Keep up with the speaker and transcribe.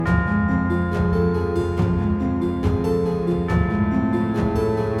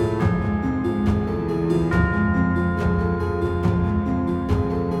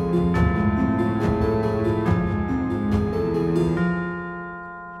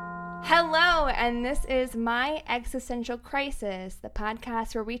Hello, and this is My Existential Crisis, the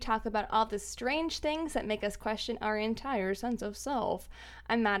podcast where we talk about all the strange things that make us question our entire sense of self.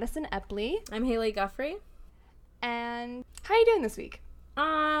 I'm Madison Epley. I'm Haley Guffrey. And how are you doing this week?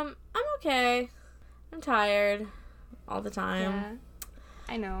 I'm okay. I'm tired all the time. Yeah,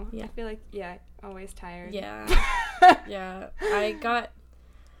 I know. Yeah. I feel like, always tired. Yeah. Yeah.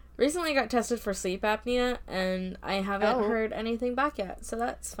 Recently got tested for sleep apnea, and I haven't heard anything back yet, so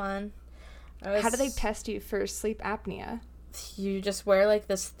that's fun. How do they test you for sleep apnea? You just wear, like,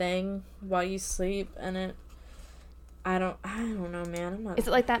 this thing while you sleep, and I don't know, man. Is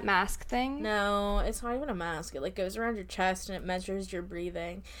it like that mask thing? No, it's not even a mask. It, like, goes around your chest, and it measures your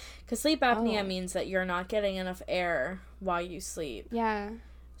breathing. Because sleep apnea means that you're not getting enough air while you sleep. Yeah.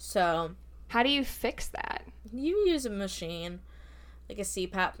 So How do you fix that? you use a machine. Like a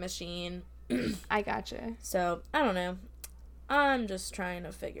CPAP machine. I gotcha. So, I don't know. I'm just trying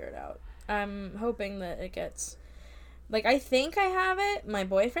to figure it out. I'm hoping that it gets... Like, I think I have it. My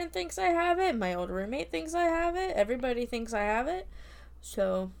boyfriend thinks I have it. My old roommate thinks I have it. Everybody thinks I have it.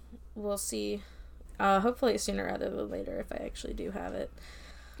 So, we'll see. Hopefully sooner rather than later if I actually do have it.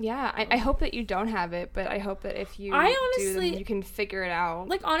 Yeah, I hope that you don't have it, but I hope that if you do, then you can figure it out.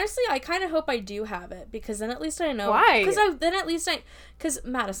 Like, honestly, I kind of hope I do have it, because then at least I know. Why? Because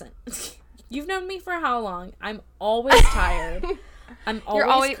Madison, you've known me for how long? I'm always tired. I'm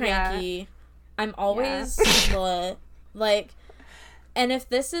always cranky. Yeah. I'm always, like, and if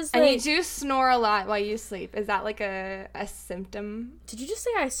this is, like... And you do snore a lot while you sleep. Is that, like, a symptom? Did you just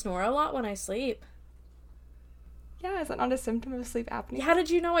say I snore a lot when I sleep? Yeah, is that not a symptom of sleep apnea? How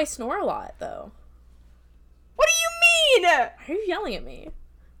did you know I snore a lot, though? What do you mean? Why are you yelling at me?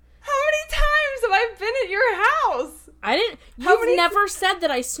 How many times have I been at your house? I didn't... You've never said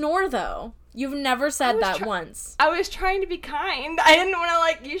that I snore, though. You've never said that once. I was trying to be kind. I didn't want to,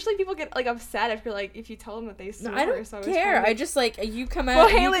 like... Usually people get, like, upset if you tell them that they snore. No, I don't care. I just, like, you come out... Well,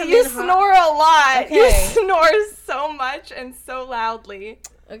 Haley, you snore a lot. Okay. You snore so much and so loudly.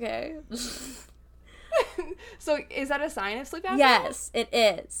 Okay. So, is that a sign of sleep apnea? Yes, it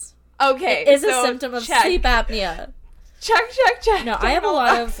is. Okay. It is a symptom of sleep apnea. Check. No, I have a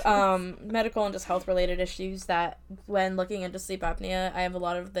lot of medical and just health-related issues that when looking into sleep apnea, I have a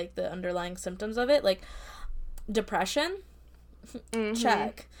lot of, like, the underlying symptoms of it. Like, depression,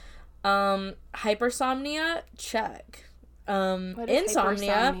 check. Hypersomnia, check.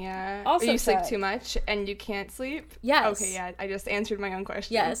 Insomnia, also you sleep check. too much and you can't sleep? Yes. Okay, yeah, I just answered my own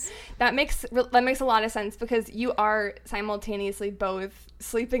question. Yes. That makes a lot of sense because you are simultaneously both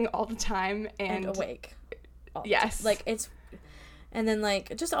sleeping all the time and awake. Yes. Like, it's... And then,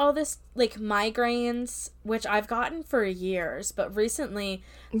 like, just all this, like, migraines, which I've gotten for years, but recently,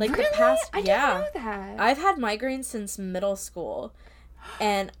 like, really? the past... I didn't know that. I've had migraines since middle school.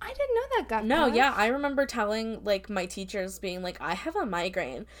 And I didn't know that got No, tough. yeah, I remember telling, like, my teachers being like, I have a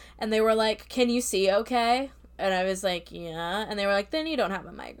migraine. And they were like, can you see okay? And I was like, yeah. And they were like, then you don't have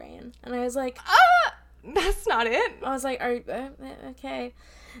a migraine. And I was like... That's not it. I was like, okay.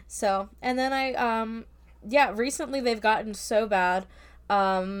 So, and then recently they've gotten so bad.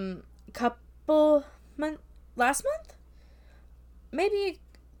 Last month? Maybe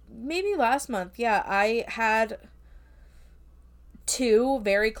last month. Yeah, I had 2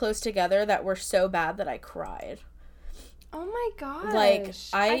 very close together that were so bad that I cried. Oh my gosh. Like,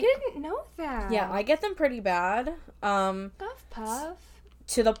 I didn't know that. Yeah, I get them pretty bad. Puff.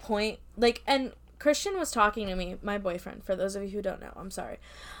 To the point, like, and Christian was talking to me, my boyfriend, for those of you who don't know, I'm sorry.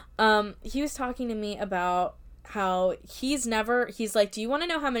 He was talking to me about how he's like, do you want to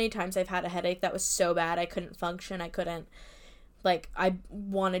know how many times I've had a headache that was so bad I couldn't function, I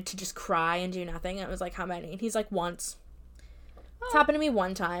wanted to just cry and do nothing, and it was like, how many? And he's like, once. It's happened to me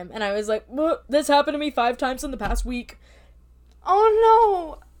 1 time, and I was like, this happened to me 5 times in the past week.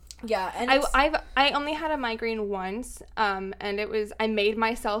 Oh no. Yeah, and I only had a migraine once, and it was, I made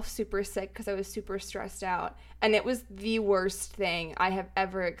myself super sick because I was super stressed out, and it was the worst thing I have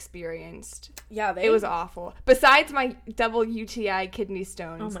ever experienced. Yeah, it was awful. Besides my double UTI kidney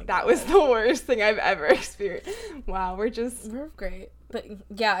stones, that was the worst thing I've ever experienced. Wow, we're great. But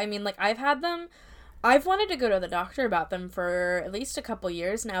yeah, I mean, like, I've had them. I've wanted to go to the doctor about them for at least a couple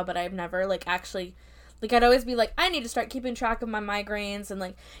years now, but I've never, like, actually... Like, I'd always be like, I need to start keeping track of my migraines, and,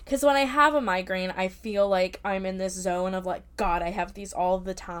 like, because when I have a migraine, I feel like I'm in this zone of, like, God, I have these all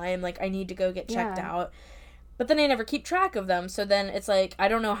the time, like, I need to go get checked out. But then I never keep track of them, so then it's like, I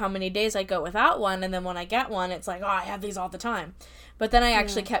don't know how many days I go without one, and then when I get one, it's like, oh, I have these all the time. But then I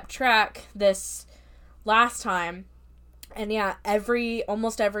actually kept track this last time, and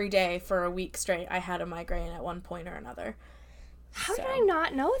almost every day for a week straight, I had a migraine at one point or another. How did I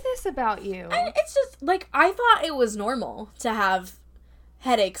not know this about you? And it's just, like, I thought it was normal to have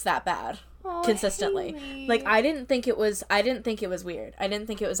headaches that bad consistently. Haley. Like, I didn't think it was weird. I didn't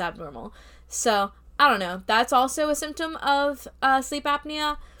think it was abnormal. So, I don't know. That's also a symptom of sleep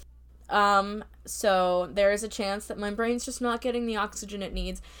apnea. So there is a chance that my brain's just not getting the oxygen it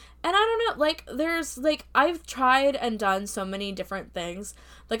needs. And I don't know, like, there's, like, I've tried and done so many different things.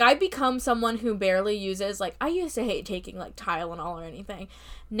 Like, I've become someone who barely uses, like, I used to hate taking, like, Tylenol or anything.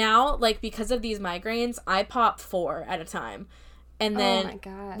 Now, like, because of these migraines, I pop 4 at a time. And then, oh my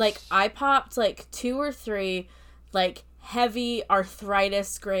gosh. like, I popped, like, 2 or 3, like, heavy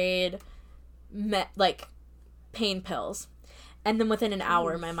arthritis grade, like, pain pills. And then within an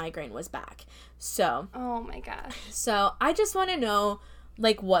hour, my migraine was back. So. Oh my gosh. So, I just want to know,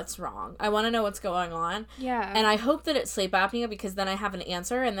 like, what's wrong. I want to know what's going on. Yeah. And I hope that it's sleep apnea, because then I have an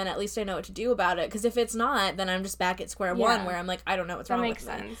answer, and then at least I know what to do about it. Because if it's not, then I'm just back at square one, where I'm like, I don't know what's wrong with me.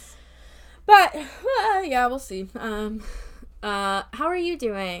 That makes sense. But, yeah, we'll see. How are you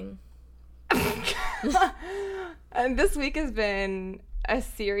doing? And this week has been a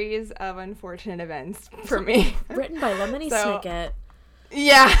series of unfortunate events for me. Written by Lemony Snicket.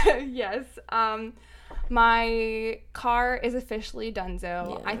 Yeah, yes. My car is officially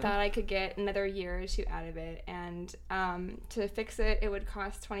donezo. Yeah. I thought I could get another year or two out of it, and to fix it, it would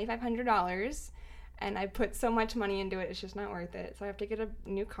cost $2,500, and I put so much money into it, it's just not worth it. So I have to get a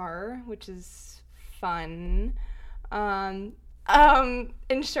new car, which is fun.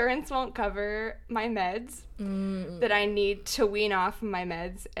 Insurance won't cover my meds that I need to wean off my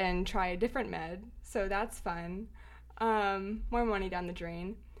meds and try a different med, so that's fun. More money down the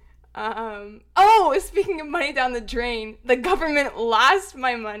drain. Speaking of money down the drain, the government lost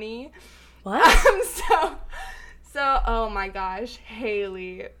my money. What? Oh my gosh,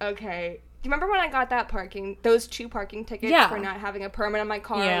 Haley. Okay. Do you remember when I got those 2 parking tickets for not having a permit on my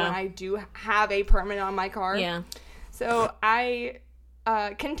car when I do have a permit on my car? Yeah. So I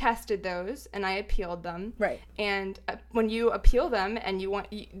contested those and I appealed them. Right. And when you appeal them and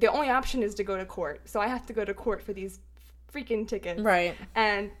the only option is to go to court. So I have to go to court for these freaking tickets. Right.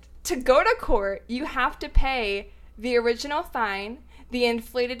 And to go to court, you have to pay the original fine, the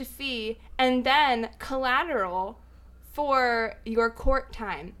inflated fee, and then collateral for your court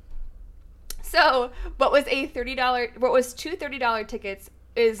time. So what was two $30 tickets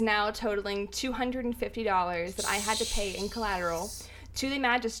is now totaling $250 that I had to pay in collateral to the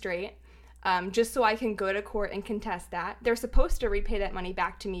magistrate, just so I can go to court and contest that. They're supposed to repay that money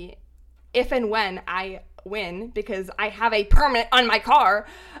back to me if and when I win, because I have a permit on my car.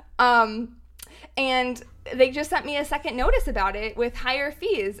 And they just sent me a second notice about it with higher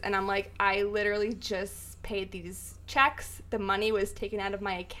fees. And I'm like, I literally just paid these checks. The money was taken out of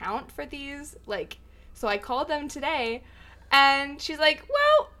my account for these. So I called them today, and she's like,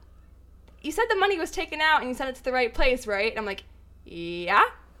 well, you said the money was taken out and you sent it to the right place, right? And I'm like, yeah,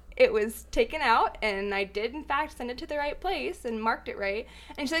 it was taken out, and I did, in fact, send it to the right place and marked it right.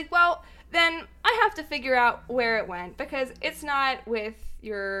 And she's like, well, then I have to figure out where it went, because it's not with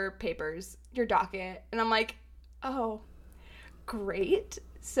your papers, your docket. And I'm like, oh, great.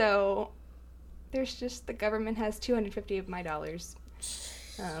 So there's just, the government has $250 of my dollars.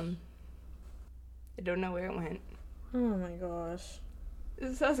 I don't know where it went. Oh my gosh.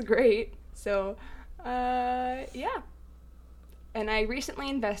 That's great. So, yeah. And I recently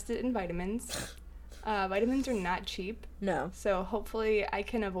invested in vitamins. Vitamins are not cheap. No. So hopefully I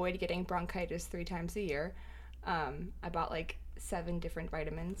can avoid getting bronchitis 3 times a year. I bought 7 different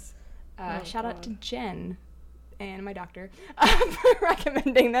vitamins. Shout out to Jen and my doctor for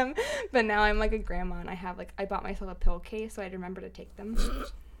recommending them. But now I'm like a grandma, and I bought myself a pill case so I'd remember to take them.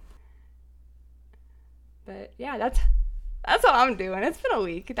 But yeah, that's all I'm doing. It's been a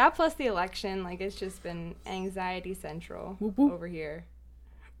week. That plus the election, it's just been anxiety central over here.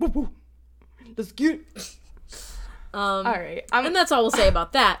 Let's get it. All right. And that's all we'll say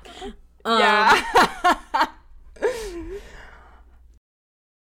about that. Yeah.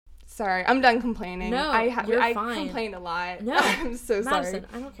 Sorry, I'm done complaining. No, you're fine. I complained a lot. No, I'm so sorry. Madison,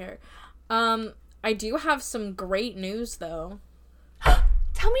 I don't care. I do have some great news, though.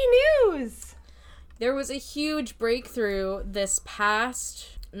 Tell me news. There was a huge breakthrough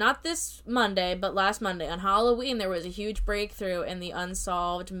not this Monday, but last Monday. On Halloween, there was a huge breakthrough in the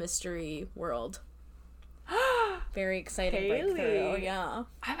unsolved mystery world. Very exciting Haley. breakthrough, yeah.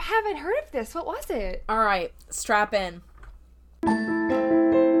 I haven't heard of this. What was it? All right, strap in.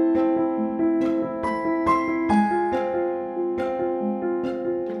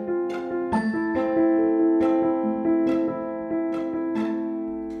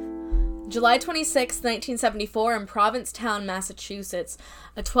 July 26, 1974, in Provincetown, Massachusetts,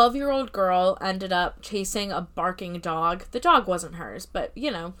 a 12-year-old girl ended up chasing a barking dog. The dog wasn't hers, but, you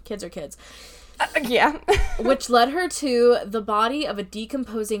know, kids are kids. Yeah. Which led her to the body of a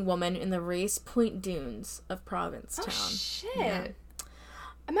decomposing woman in the Race Point Dunes of Provincetown. Oh, shit. Yeah.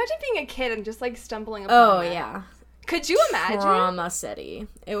 Imagine being a kid and just, like, stumbling upon that. Yeah. Could you imagine? Trauma City.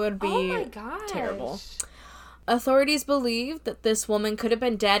 It would be oh my gosh. terrible. Authorities believe that this woman could have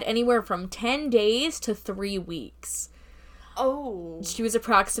been dead anywhere from 10 days to 3 weeks. Oh. She was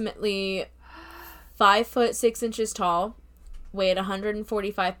approximately 5 foot 6 inches tall, weighed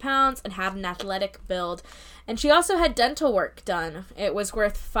 145 pounds, and had an athletic build. And she also had dental work done. It was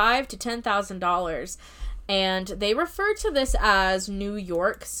worth $5,000 to $10,000. And they refer to this as New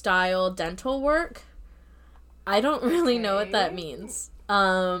York style dental work. I don't really know what that means.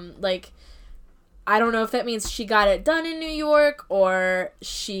 Like, I don't know if that means she got it done in New York, or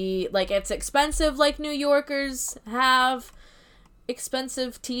she, like, it's expensive like New Yorkers have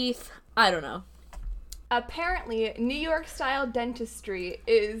expensive teeth. I don't know. Apparently, New York-style dentistry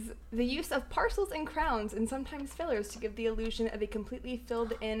is the use of parcels and crowns and sometimes fillers to give the illusion of a completely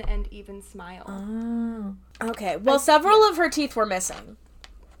filled-in and even smile. Oh. Okay, well, several of her teeth were missing.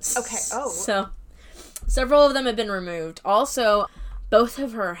 Okay, oh. So, several of them had been removed. Also, both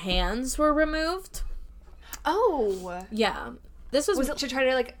of her hands were removed. Oh. Yeah. This was it to try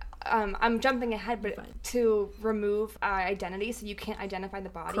to, like, I'm jumping ahead, but to remove identity so you can't identify the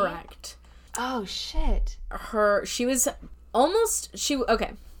body? correct. Oh, shit. Okay,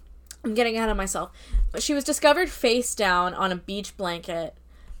 I'm getting ahead of myself. She was discovered face down on a beach blanket,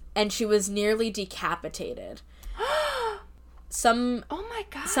 and she was nearly decapitated. Oh my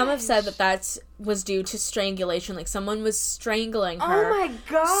god. Some have said that was due to strangulation, like someone was strangling her. Oh my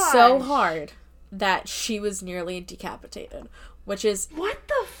god. So hard that she was nearly decapitated, which is what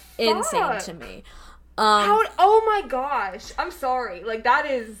the fuck? insane to me. Oh my gosh. I'm sorry. Like, that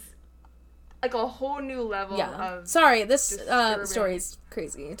is like a whole new level of sorry, this story is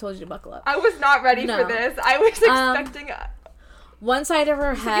crazy. I told you to buckle up. I was not ready for this. I was expecting one side of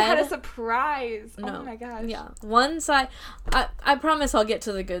her head. You had a surprise. No. Oh my gosh. Yeah. One side. I promise I'll get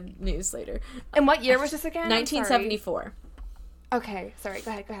to the good news later. And what year was this again? 1974. Okay. Sorry.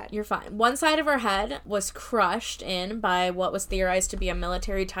 Go ahead. You're fine. One side of her head was crushed in by what was theorized to be a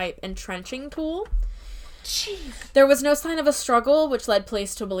military-type entrenching tool. Jeez. There was no sign of a struggle, which led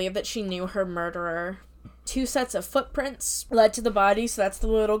police to believe that she knew her murderer. 2 sets of footprints led to the body, so that's the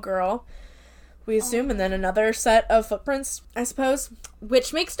little girl, we assume, and then another set of footprints, I suppose,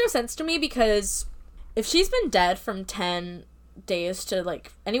 which makes no sense to me, because if she's been dead from 10 days to,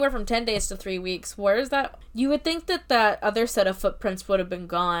 like, anywhere from 10 days to 3 weeks, where is that? You would think that that other set of footprints would have been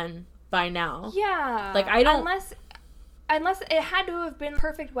gone by now. Yeah. Like, I don't... Unless it had to have been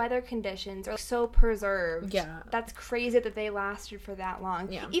perfect weather conditions or so preserved. Yeah. That's crazy that they lasted for that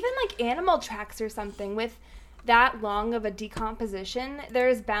long. Yeah. Even like animal tracks or something with that long of a decomposition,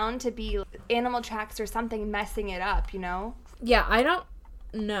 there's bound to be animal tracks or something messing it up, you know? Yeah, I don't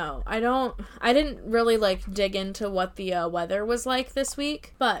know. I didn't really, like, dig into what the weather was like this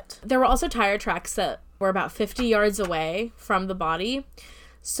week, but there were also tire tracks that were about 50 yards away from the body.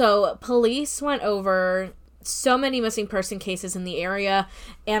 So police went over so many missing person cases in the area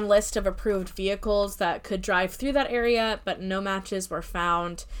and list of approved vehicles that could drive through that area, but no matches were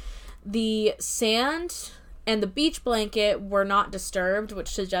found. The sand and the beach blanket were not disturbed, which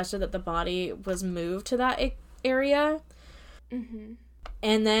suggested that the body was moved to that area. Mm-hmm.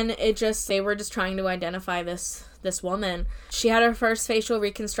 And then they were just trying to identify this woman. She had her first facial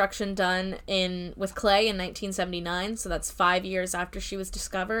reconstruction done with clay in 1979, so that's 5 years after she was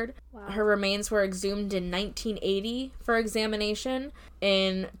discovered. Wow. Her remains were exhumed in 1980 for examination,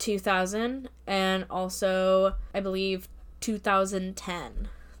 in 2000, and also, I believe, 2010.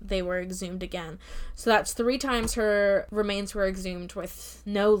 They were exhumed again. So that's 3 times her remains were exhumed with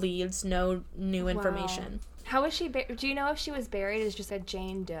no leads, no new information. Wow. How was she do you know if she was buried as just a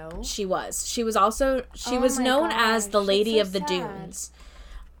Jane Doe? She was. She was also... She was known as the Lady of the Dunes.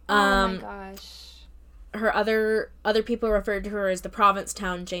 Oh my gosh. Her other people referred to her as the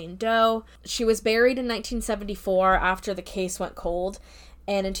Provincetown Jane Doe. She was buried in 1974 after the case went cold.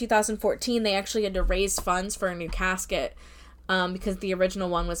 And in 2014, they actually had to raise funds for a new casket because the original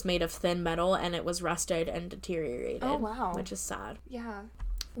one was made of thin metal and it was rusted and deteriorated. Oh, wow. Which is sad. Yeah.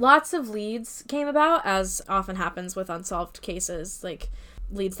 Lots of leads came about, as often happens with unsolved cases, like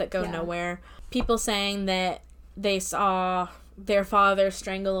leads that go nowhere. People saying that they saw their father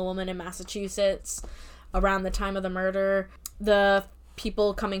strangle a woman in Massachusetts around the time of the murder. The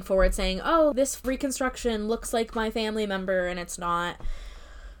people coming forward saying, oh, this reconstruction looks like my family member, and it's not.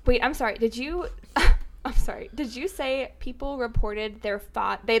 Wait, I'm sorry. Did you? I'm sorry. Did you say people reported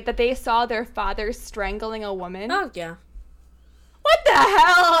that they saw their father strangling a woman? Oh yeah. What the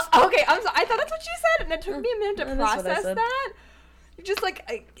hell? Okay, I'm sorry. I thought that's what you said, and it took me a minute to That's what I process said. that. Just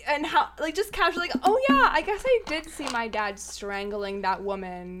and how, just casually, oh yeah, I guess I did see my dad strangling that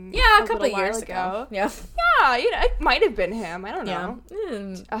woman. Yeah, a little couple of while years ago. Yeah. Yeah, it might have been him. I don't Yeah.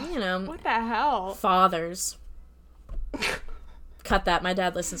 know. What the hell? Fathers. Cut that. My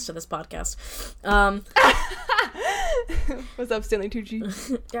dad listens to this podcast. What's up, Stanley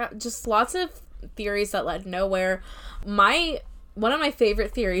Tucci? Yeah, just lots of theories that led nowhere. One of my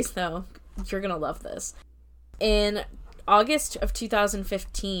favorite theories, though, you're gonna love this. In August of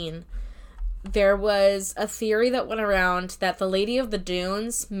 2015, there was a theory that went around that the Lady of the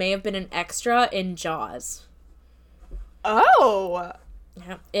Dunes may have been an extra in Jaws. Oh!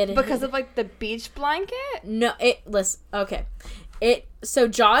 Yeah, because of, like, the beach blanket? No, listen, okay. So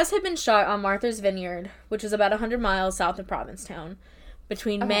Jaws had been shot on Martha's Vineyard, which is about 100 miles south of Provincetown,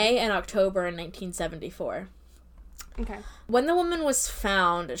 between May and October in 1974. Okay. When the woman was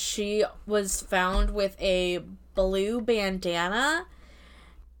found, she was found with a blue bandana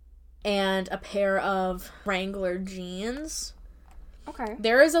and a pair of Wrangler jeans. Okay.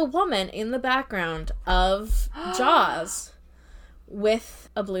 There is a woman in the background of Jaws with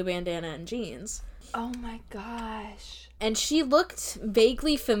a blue bandana and jeans. Oh my gosh. And she looked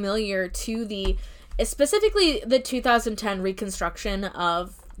vaguely familiar to specifically the 2010 reconstruction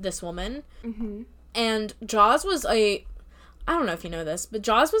of this woman. Mm-hmm. And Jaws was I don't know if you know this, but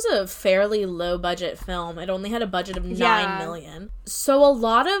Jaws was a fairly low-budget film. It only had a budget of $9 million. So a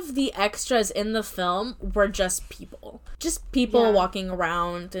lot of the extras in the film were just people. Just people walking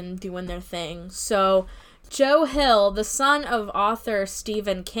around and doing their thing. So Joe Hill, the son of author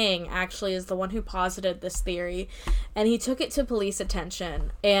Stephen King, actually is the one who posited this theory. And he took it to police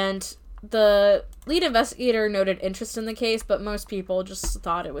attention. And the lead investigator noted interest in the case, but most people just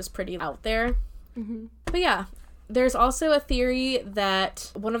thought it was pretty out there. Mm-hmm. But yeah, there's also a theory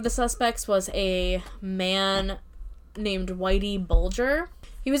that one of the suspects was a man named Whitey Bulger.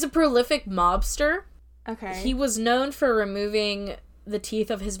 He was a prolific mobster. Okay. He was known for removing the teeth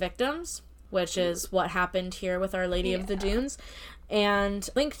of his victims, which is what happened here with Our Lady of the Dunes. And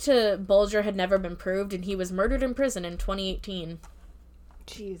link to Bulger had never been proved, and he was murdered in prison in 2018.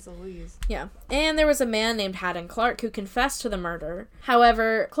 Jeez Louise. Yeah. And there was a man named Haddon Clark who confessed to the murder.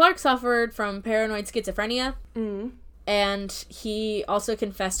 However, Clark suffered from paranoid schizophrenia. Mm. And he also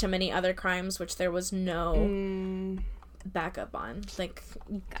confessed to many other crimes, which there was no backup on.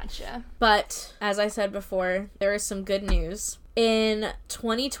 Gotcha. But, as I said before, there is some good news. In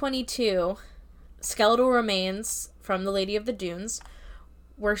 2022, skeletal remains from the Lady of the Dunes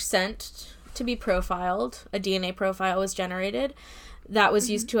were sent to be profiled. A DNA profile was generated that was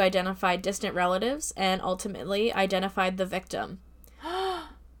used to identify distant relatives and ultimately identified the victim.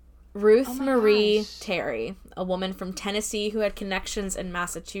 Ruth Marie Terry, a woman from Tennessee who had connections in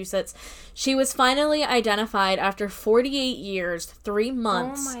Massachusetts. She was finally identified after 48 years, 3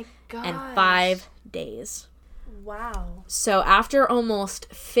 months, and 5 days. Wow. So after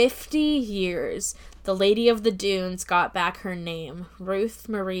almost 50 years, the Lady of the Dunes got back her name, Ruth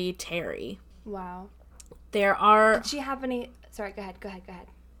Marie Terry. Wow. There are... Did she have any... Sorry, go ahead.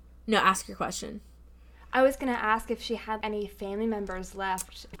 No, ask your question. I was going to ask if she had any family members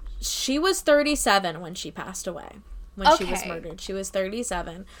left. She was 37 when she passed away. When she was murdered. She was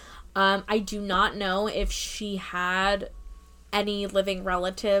 37. I do not know if she had any living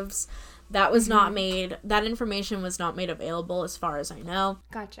relatives. That was not made... That information was not made available as far as I know.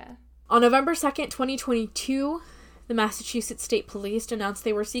 Gotcha. On November 2nd, 2022... the Massachusetts State Police announced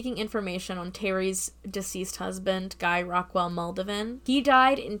they were seeking information on Terry's deceased husband, Guy Rockwell Muldovan. He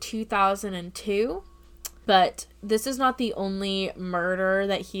died in 2002, but this is not the only murder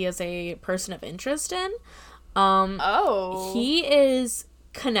that he is a person of interest in. He is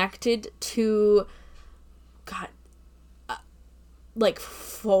connected to, like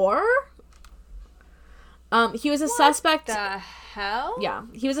 4? He was a suspect... What the hell? Yeah.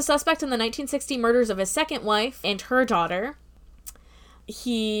 He was a suspect in the 1960 murders of his second wife and her daughter.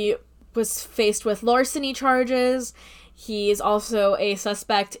 He was faced with larceny charges. He is also a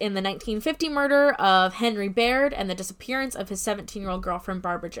suspect in the 1950 murder of Henry Baird and the disappearance of his 17-year-old girlfriend,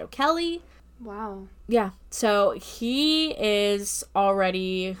 Barbara Jo Kelly. Wow. Yeah. So he is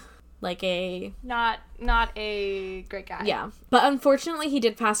already... like a... Not a great guy. Yeah. But unfortunately, he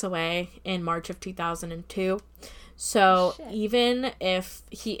did pass away in March of 2002. So even if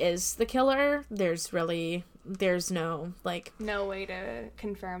he is the killer, there's no, like... No way to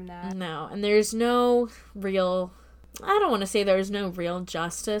confirm that. No. And there's no real I don't want to say there's no real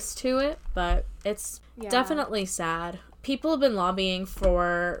justice to it, but it's definitely sad. People have been lobbying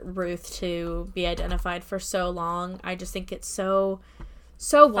for Ruth to be identified for so long. I just think it's so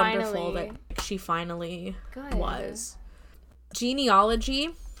wonderful that she finally was. Genealogy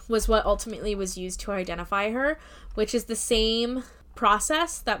was what ultimately was used to identify her, which is the same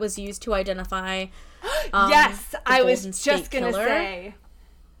process that was used to identify yes, I was just gonna say.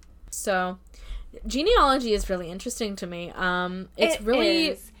 So genealogy is really interesting to me. It's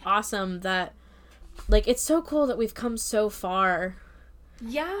really awesome that, like, it's so cool that we've come so far.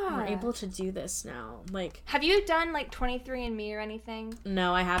 Yeah. We're able to do this now. Like, have you done, like, 23andMe or anything?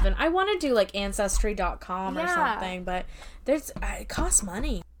 No, I haven't. I want to do, like, Ancestry.com or something, but it costs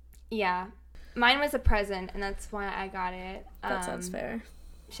money. Yeah. Mine was a present, and that's why I got it. That sounds fair.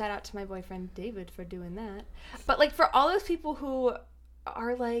 Shout out to my boyfriend David for doing that. But, like, for all those people who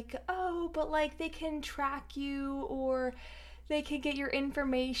are like, oh, but, like, they can track you, or they can get your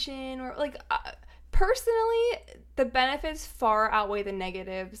information, or, like, personally, the benefits far outweigh the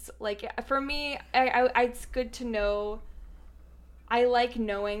negatives. Like, for me, it's good to know. I like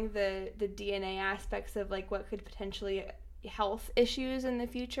knowing the DNA aspects of, like, what could potentially health issues in the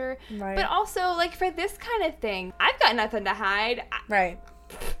future. Right. But also, like, for this kind of thing, I've got nothing to hide. Right.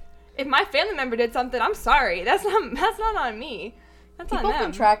 If my family member did something, I'm sorry. That's not on me. That's People on them.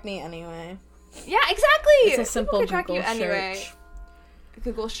 can track me anyway. Yeah, exactly. It's a simple People can Google track you search. anyway.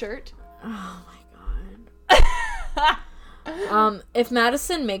 Google shirt. Oh my god. If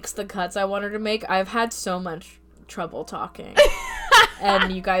Madison makes the cuts I want her to make, I've had so much trouble talking.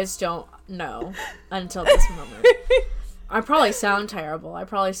 And you guys don't know until this moment. I probably sound terrible. I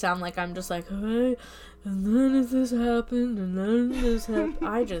probably sound like I'm just like, hey, and then this happened, and then this happened.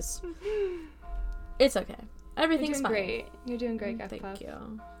 It's okay. Everything's fine. Great. You're doing great, Guff Thank Puff.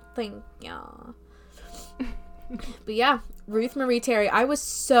 you. Thank you. But yeah, Ruth Marie Terry. I was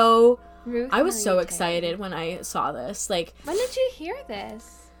so excited when I saw this. Like, when did you hear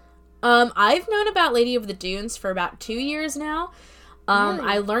this? I've known about Lady of the Dunes for about 2 years now. Really?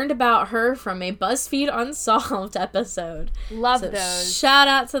 I learned about her from a BuzzFeed Unsolved episode. Love those. Shout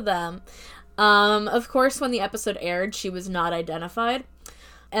out to them. Of course, when the episode aired, she was not identified.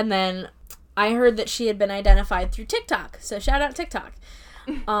 And then I heard that she had been identified through TikTok. So shout out TikTok.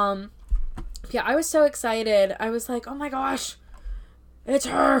 Yeah, I was so excited. I was like, oh my gosh, it's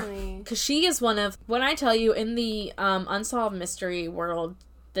her. Because she is one of, when I tell you, in the unsolved mystery world,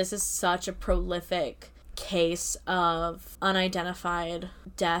 this is such a prolific case of unidentified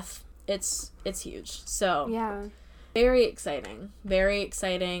death. It's huge. So yeah, very exciting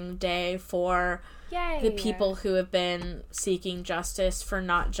day for the people who have been seeking justice for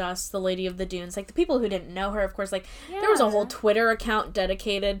not just the Lady of the Dunes, like the people who didn't know her, of course. Like, there was a whole Twitter account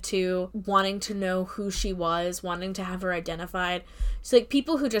dedicated to wanting to know who she was, wanting to have her identified. So, like,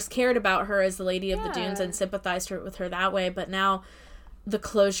 people who just cared about her as the Lady of the Dunes and sympathized with her that way. But now the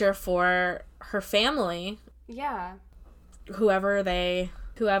closure for her family, wherever they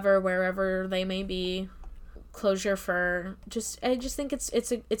may be, closure for I just think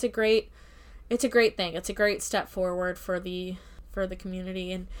it's a great thing. It's a great step forward for the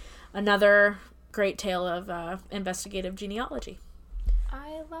community, and another great tale of investigative genealogy.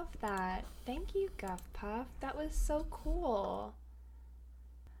 I love that. Thank you, Guff Puff. That was so cool.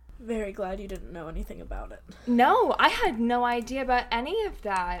 Very glad you didn't know anything about it. No, I had no idea about any of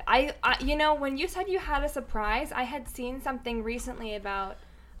that. I you know, when you said you had a surprise, I had seen something recently about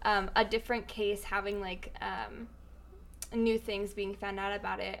a different case having, like, new things being found out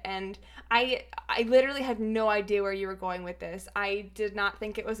about it, and I literally had no idea where you were going with this. I did not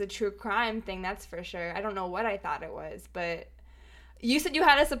think it was a true crime thing, that's for sure. I don't know what I thought it was, but you said you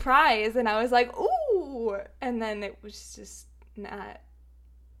had a surprise, and I was like, ooh, and then it was just not.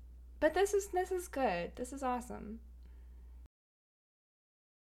 But this is good. This is awesome.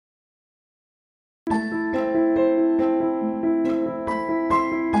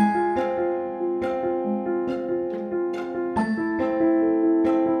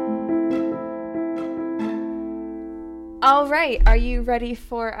 All right, are you ready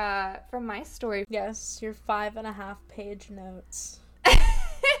for my story? Yes, your 5.5 page notes.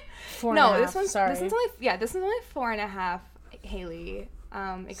 This one's only 4.5. Haley,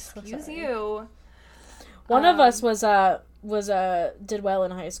 excuse you. One of us did well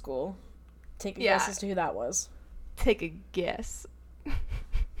in high school. Take a guess as to who that was. Take a guess.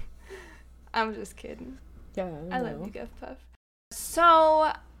 I'm just kidding. Yeah, I love you, Guff Puff.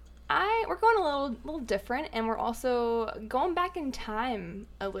 So we're going a little different, and we're also going back in time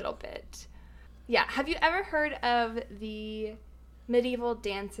a little bit. Yeah, have you ever heard of the medieval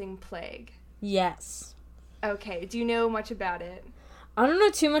dancing plague? Yes. Okay, do you know much about it? I don't know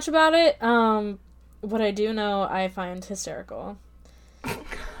too much about it. What I do know, I find hysterical.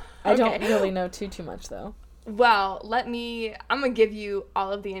 I don't really know too much, though. Well, I'm going to give you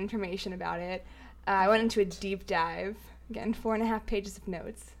all of the information about it. I went into a deep dive. Again, 4.5 pages of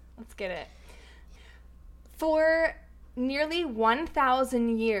notes. Let's get it. For nearly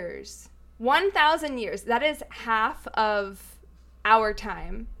 1,000 years, that is half of our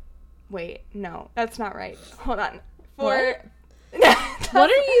time. Wait, no, that's not right. Hold on. What are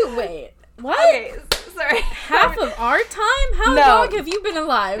you, wait, what? Okay, sorry. Half of our time? How long have you been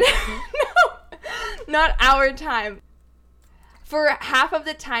alive? No, not our time. For half of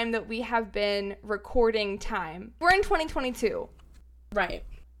the time that we have been recording time. We're in 2022. Right.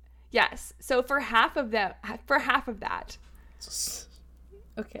 Yes. So for half of that.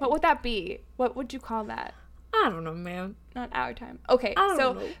 Okay. What would that be? What would you call that? I don't know, man. Not our time. Okay. I don't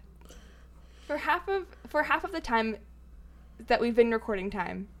know. For half of the time that we've been recording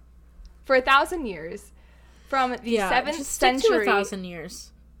time, for 1,000 years, from the 7th century. Stick to 1,000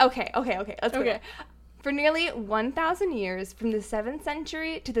 years. Okay. Let's go. For nearly 1,000 years, from the 7th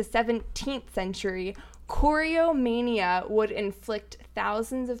century to the 17th century, choreomania would inflict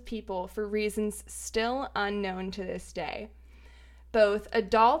thousands of people for reasons still unknown to this day. Both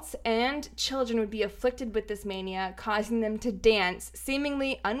adults and children would be afflicted with this mania, causing them to dance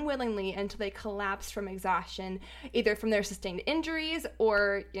seemingly unwillingly until they collapsed from exhaustion, either from their sustained injuries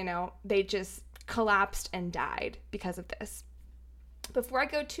or, they just collapsed and died because of this. Before I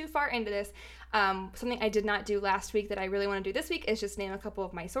go too far into this, something I did not do last week that I really want to do this week is just name a couple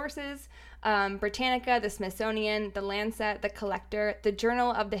of my sources. Britannica, the Smithsonian, the Lancet, the Collector, the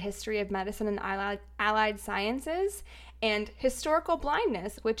Journal of the History of Medicine and Allied Sciences, and Historical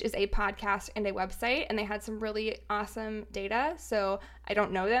Blindness, which is a podcast and a website, and they had some really awesome data. So I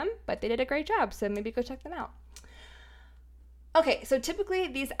don't know them, but they did a great job, so maybe go check them out. Okay, so typically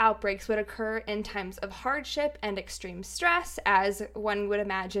these outbreaks would occur in times of hardship and extreme stress, as one would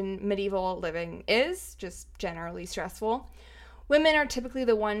imagine medieval living is, just generally stressful. Women are typically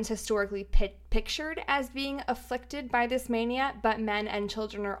the ones historically pictured as being afflicted by this mania, but men and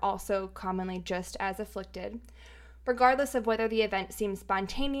children are also commonly just as afflicted. Regardless of whether the event seems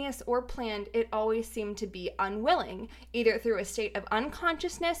spontaneous or planned, it always seemed to be unwilling, either through a state of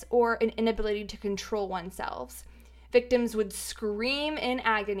unconsciousness or an inability to control oneself. Victims would scream in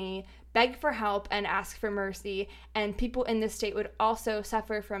agony, beg for help, and ask for mercy, and people in this state would also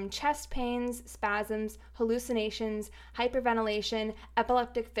suffer from chest pains, spasms, hallucinations, hyperventilation,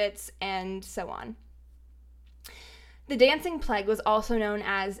 epileptic fits, and so on. The dancing plague was also known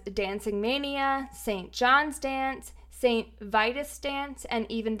as dancing mania, St. John's dance, St. Vitus dance, and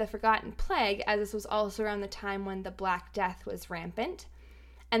even the Forgotten Plague, as this was also around the time when the Black Death was rampant.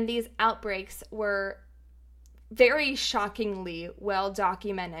 And these outbreaks were very shockingly well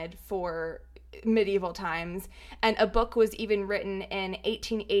documented for medieval times, and a book was even written in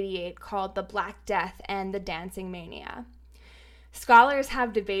 1888 called The Black Death and the Dancing Mania. Scholars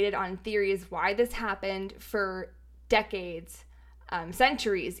have debated on theories why this happened for decades,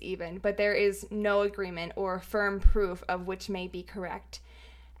 centuries even, but there is no agreement or firm proof of which may be correct.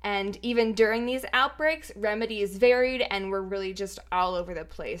 And even during these outbreaks, remedies varied and were really just all over the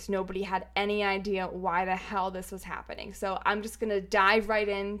place. Nobody had any idea why the hell this was happening. So I'm just going to dive right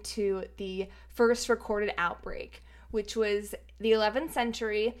into the first recorded outbreak, which was the 11th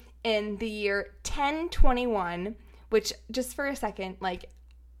century in the year 1021, which, just for a second,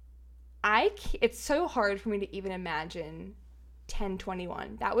 it's so hard for me to even imagine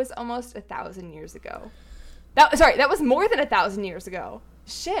 1021. That was almost 1,000 years ago. That was more than 1,000 years ago.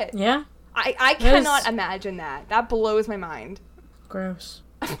 Shit. Yeah. I cannot imagine that. That blows my mind. Gross.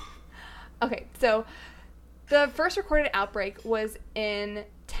 Okay, so the first recorded outbreak was in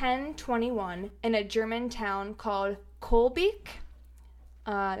 1021 in a German town called Kolbeek.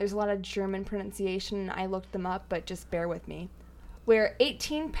 There's a lot of German pronunciation. I looked them up, but just bear with me. Where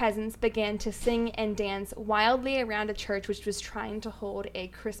 18 peasants began to sing and dance wildly around a church which was trying to hold a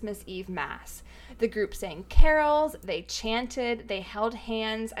Christmas Eve mass. The group sang carols, they chanted, they held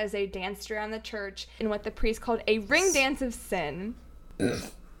hands as they danced around the church in what the priest called a ring dance of sin.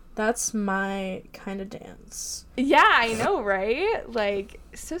 That's my kind of dance. Yeah, I know, right?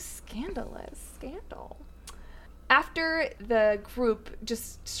 So scandalous. Scandal. After the group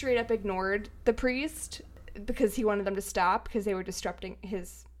just straight up ignored the priest because he wanted them to stop because they were disrupting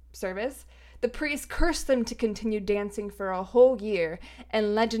his service, the priest cursed them to continue dancing for a whole year,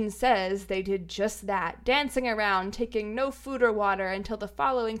 and legend says they did just that, dancing around, taking no food or water until the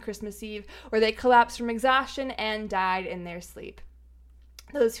following Christmas Eve, where they collapsed from exhaustion and died in their sleep.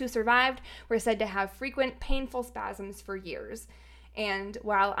 Those who survived were said to have frequent painful spasms for years. And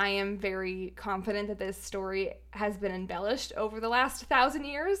while I am very confident that this story has been embellished over the last 1,000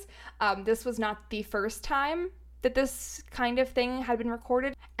 years, this was not the first time that this kind of thing had been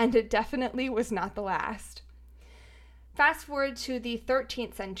recorded, and it definitely was not the last. Fast forward to the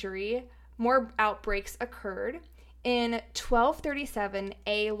 13th century, more outbreaks occurred. In 1237,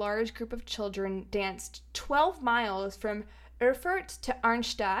 a large group of children danced 12 miles from Erfurt to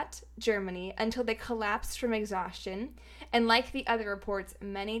Arnstadt, Germany, until they collapsed from exhaustion. And like the other reports,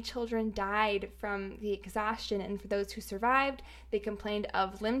 many children died from the exhaustion, and for those who survived, they complained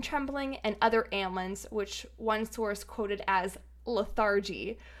of limb trembling and other ailments, which one source quoted as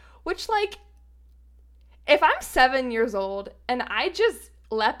lethargy. Which, like, if I'm 7 years old and I just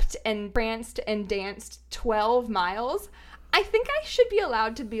leapt and pranced and danced 12 miles, I think I should be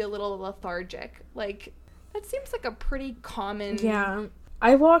allowed to be a little lethargic. Like, that seems like a pretty common... Yeah.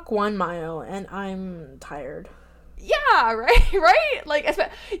 I walk 1 mile and I'm tired. Yeah, right? Like,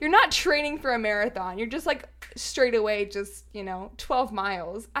 you're not training for a marathon. You're just, like, straight away just, 12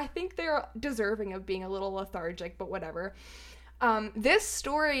 miles. I think they're deserving of being a little lethargic, but whatever. This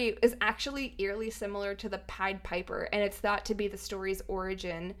story is actually eerily similar to the Pied Piper, and it's thought to be the story's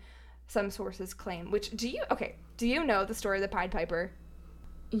origin, some sources claim. Do you know the story of the Pied Piper?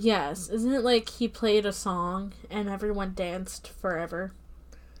 Yes. Isn't it like he played a song and everyone danced forever?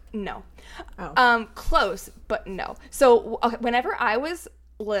 No. Oh. Close, but no. So whenever I was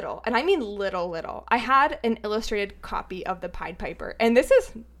little, and I mean little, I had an illustrated copy of the Pied Piper, and this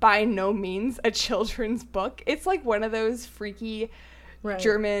is by no means a children's book. It's like one of those freaky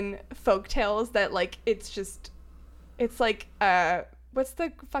German folk tales that, like, it's like what's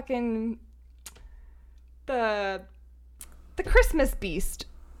the fucking the Christmas beast?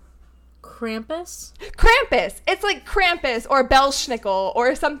 Krampus? It's like Krampus or Belsnickel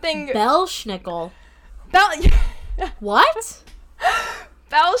or something. Belsnickel? What?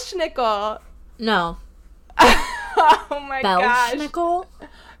 Belsnickel. No. Oh my gosh.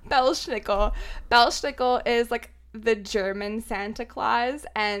 Belsnickel? Belsnickel is like the German Santa Claus,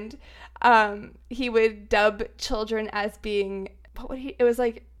 and he would dub children as being, it was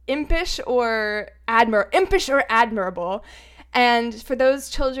like impish or admirable. And for those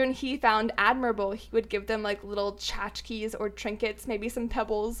children he found admirable, he would give them like little tchotchkes or trinkets, maybe some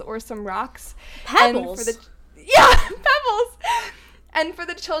pebbles or some rocks. Pebbles? Pebbles! And for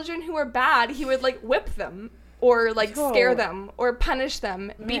the children who were bad, he would like whip them or like scare them or punish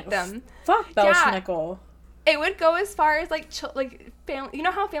them, beat them. Fuck Belsnickel. Yeah. It would go as far as like family. You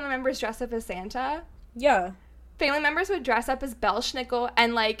know how family members dress up as Santa? Yeah. Family members would dress up as Belsnickel,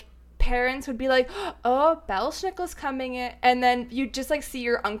 and like parents would be like, oh, Belsnickel's coming in, and then you just like see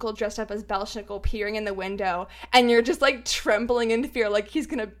your uncle dressed up as Belsnickel peering in the window, and you're just like trembling in fear, like he's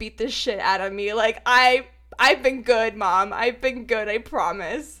gonna beat the shit out of me. Like, I've been good, Mom. I've been good, I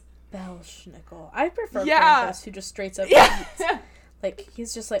promise. Belsnickel. I prefer Krampus, who just straight up eats. Like,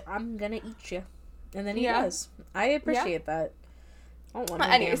 he's just like, I'm gonna eat you. And then he does. I appreciate that. I don't want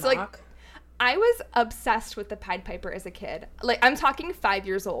to so like, I was obsessed with the Pied Piper as a kid. Like, I'm talking 5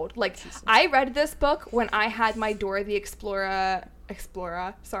 years old. Like, Jesus. I read this book when I had my Dora the Explorer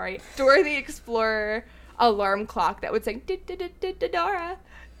alarm clock that would say, Dora,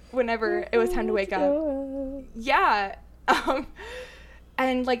 whenever it was time to wake up. Yeah.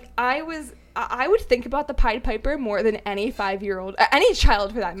 And, like, I would think about the Pied Piper more than any 5-year-old, any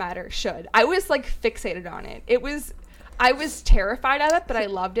child for that matter, should. I was, like, fixated on it. I was terrified of it, but I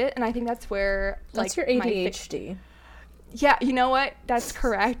loved it, and I think that's where, like, that's your ADHD. Yeah, you know what? That's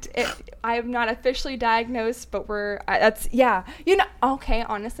correct. I'm not officially diagnosed, but okay,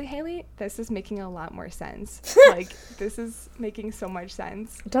 honestly, Haley, this is making a lot more sense. Like, this is making so much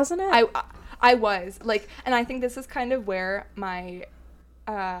sense. Doesn't it? I was, like, and I think this is kind of where my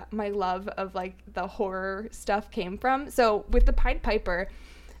love of, like, the horror stuff came from. So, with the Pied Piper,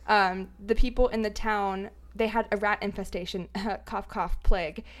 the people in the town, they had a rat infestation, cough, cough,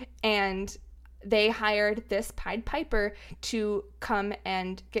 plague, and they hired this Pied Piper to come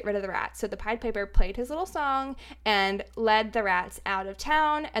and get rid of the rats. So the Pied Piper played his little song and led the rats out of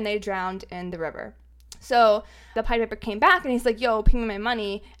town, and they drowned in the river. So the Pied Piper came back, and he's like, yo, pay me my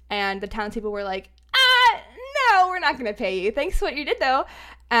money, and the townspeople were like, no, we're not going to pay you. Thanks for what you did, though.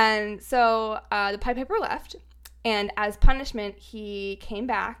 And so the Pied Piper left, and as punishment, he came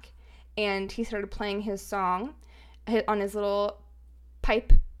back, and he started playing his song on his little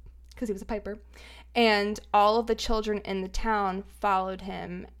pipe, because he was a piper, and all of the children in the town followed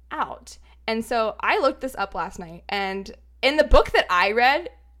him out. And so I looked this up last night, and in the book that I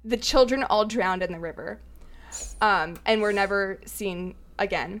read, the children all drowned in the river, and were never seen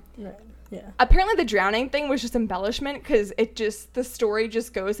again. Right. Yeah. Apparently the drowning thing was just embellishment because the story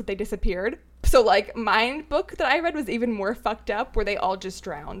just goes that they disappeared. So, like, my book that I read was even more fucked up where they all just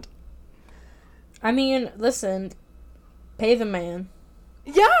drowned. I mean, listen, pay the man.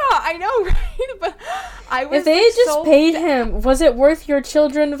 Yeah, I know, right? But I was if they had just paid him, was it worth your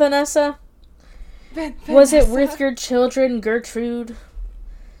children, Vanessa? Was it worth your children, Gertrude?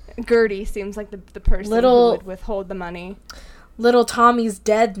 Gertie seems like the person who would withhold the money. Little Tommy's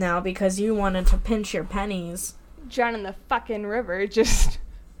dead now because you wanted to pinch your pennies. Drown in the fucking river, just...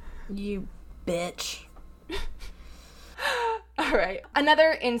 You bitch. All right.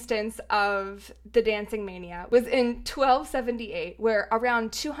 Another instance of the dancing mania was in 1278, where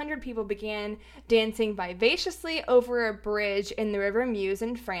around 200 people began dancing vivaciously over a bridge in the River Meuse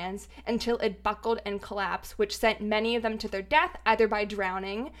in France until it buckled and collapsed, which sent many of them to their death, either by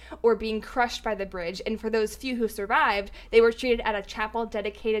drowning or being crushed by the bridge. And for those few who survived, they were treated at a chapel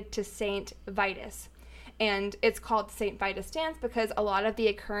dedicated to Saint Vitus. And it's called St. Vitus Dance because a lot of the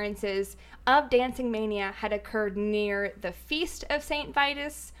occurrences of dancing mania had occurred near the feast of St.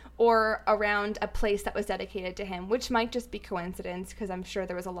 Vitus or around a place that was dedicated to him, which might just be coincidence because I'm sure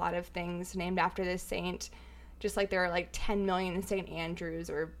there was a lot of things named after this saint, just like there are like 10 million St. Andrews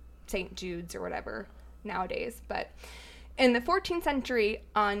or St. Jude's or whatever nowadays. But in the 14th century,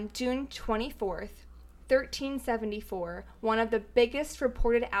 on June 24th, 1374, one of the biggest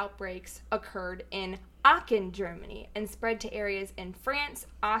reported outbreaks occurred in Aachen, Germany, and spread to areas in France,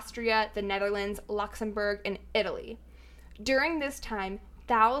 Austria, the Netherlands, Luxembourg, and Italy. During this time,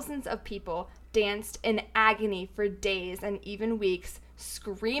 thousands of people danced in agony for days and even weeks,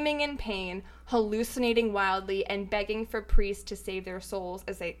 screaming in pain, hallucinating wildly, and begging for priests to save their souls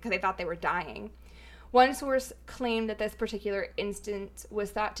because they thought they were dying. One source claimed that this particular instance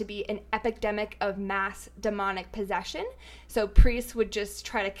was thought to be an epidemic of mass demonic possession. So priests would just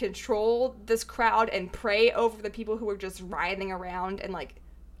try to control this crowd and pray over the people who were just writhing around and like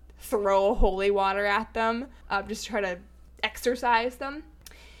throw holy water at them, just try to exorcise them.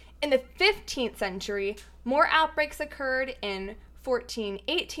 In the 15th century, more outbreaks occurred in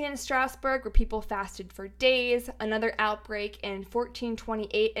 1418 in Strasbourg, where people fasted for days. Another outbreak in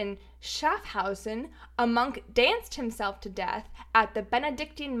 1428 in Schaffhausen. A monk danced himself to death at the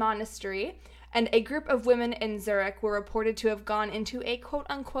Benedictine monastery, and a group of women in Zurich were reported to have gone into a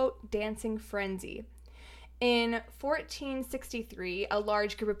quote-unquote dancing frenzy. In 1463, a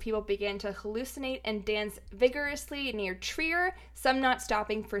large group of people began to hallucinate and dance vigorously near Trier, some not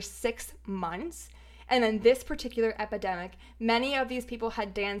stopping for 6 months. And in this particular epidemic, many of these people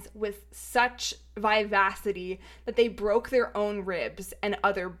had danced with such vivacity that they broke their own ribs and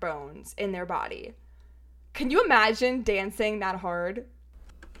other bones in their body. Can you imagine dancing that hard?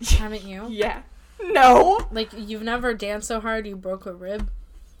 Haven't you? Yeah. No. Like, you've never danced so hard you broke a rib?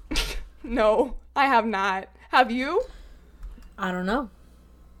 No, I have not. Have you? I don't know.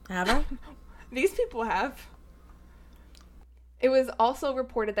 Have I? These people have. It was also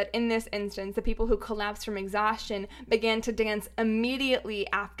reported that in this instance, the people who collapsed from exhaustion began to dance immediately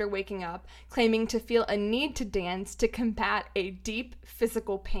after waking up, claiming to feel a need to dance to combat a deep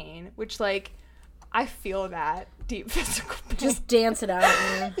physical pain, which, like, I feel that deep physical pain. Just dance it out,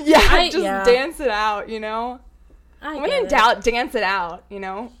 man. Yeah, dance it out, you know? When in doubt, dance it out, you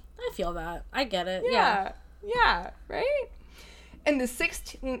know? I feel that. I get it. Yeah, right? In the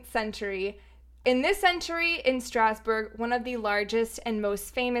 16th century... In this century, in Strasbourg, one of the largest and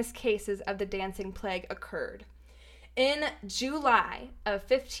most famous cases of the dancing plague occurred. In July of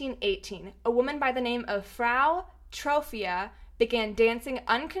 1518, a woman by the name of Frau Trophia began dancing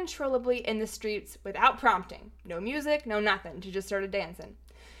uncontrollably in the streets without prompting. No music, no nothing. She just started dancing.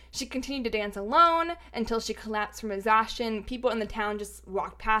 She continued to dance alone until she collapsed from exhaustion. People in the town just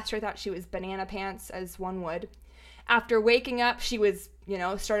walked past her, thought she was banana pants, as one would. After waking up, she was,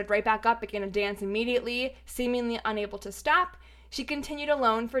 started right back up, began to dance immediately, seemingly unable to stop. She continued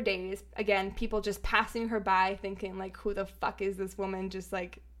alone for days. Again, people just passing her by, thinking, like, who the fuck is this woman? Just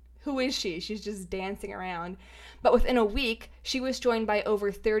like, who is she? She's just dancing around. But within a week, she was joined by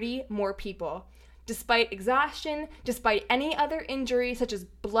over 30 more people. Despite exhaustion, despite any other injury such as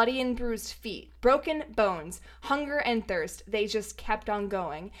bloody and bruised feet, broken bones, hunger and thirst, they just kept on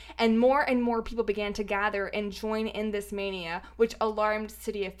going. And more people began to gather and join in this mania, which alarmed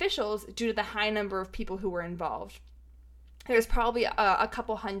city officials due to the high number of people who were involved. There's probably a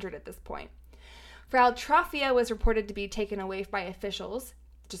couple hundred at this point. Frau Trophia was reported to be taken away by officials,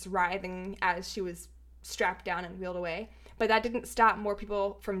 just writhing as she was strapped down and wheeled away, but that didn't stop more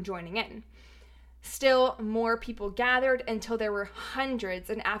people from joining in. Still, more people gathered until there were hundreds,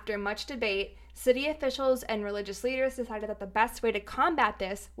 and after much debate, city officials and religious leaders decided that the best way to combat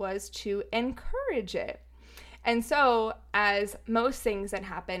this was to encourage it. And so, as most things that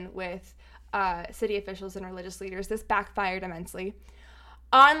happen with city officials and religious leaders, this backfired immensely.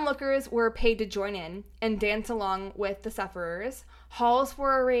 Onlookers were paid to join in and dance along with the sufferers. Halls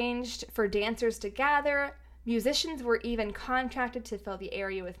were arranged for dancers to gather. Musicians were even contracted to fill the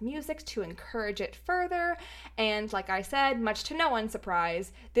area with music to encourage it further. And like I said, much to no one's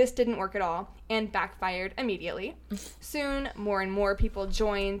surprise, this didn't work at all and backfired immediately. Soon, more and more people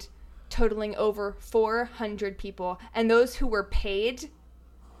joined, totaling over 400 people. And those who were paid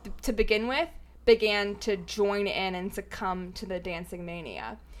to begin with began to join in and succumb to the dancing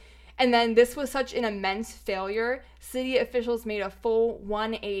mania. And then this was such an immense failure, city officials made a full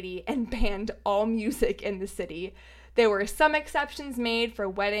 180 and banned all music in the city. There were some exceptions made for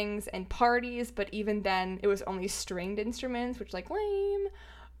weddings and parties, but even then it was only stringed instruments, which like lame.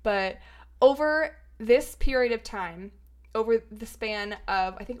 But over this period of time, over the span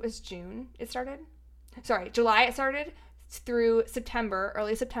of, I think it was July it started, through September,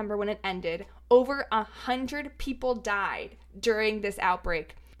 early September when it ended, over 100 people died during this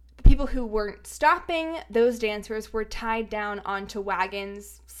outbreak. The people who weren't stopping, those dancers were tied down onto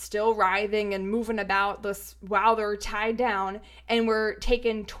wagons, still writhing and moving about while they're tied down, and were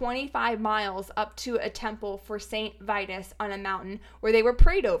taken 25 miles up to a temple for Saint Vitus on a mountain where they were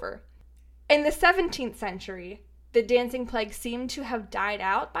prayed over. In the 17th century, the dancing plague seemed to have died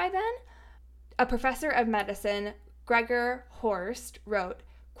out by then. A professor of medicine, Gregor Horst, wrote,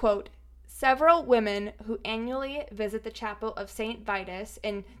 quote, "Several women who annually visit the chapel of St. Vitus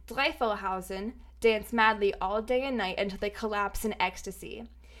in Dreifelhausen dance madly all day and night until they collapse in ecstasy.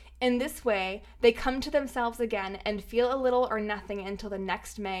 In this way, they come to themselves again and feel a little or nothing until the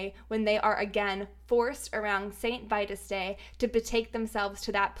next May, when they are again forced around St. Vitus Day to betake themselves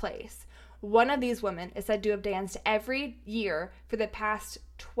to that place. One of these women is said to have danced every year for the past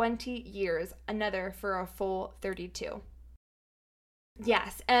 20 years, another for a full 32.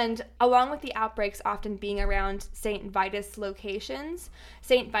 Yes, and along with the outbreaks often being around St. Vitus locations,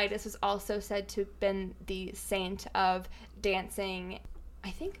 St. Vitus was also said to have been the saint of dancing, I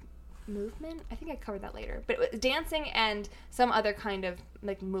think movement? I think I covered that later. But it was dancing and some other kind of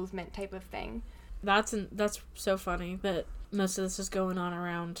like movement type of thing. That's so funny that most of this is going on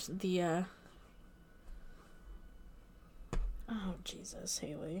around the oh Jesus,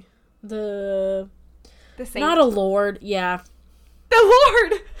 Haley. The saint. Not a lord, yeah. The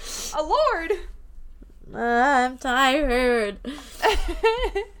Lord! A Lord! I'm tired.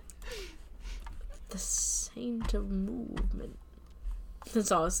 The saint of movement.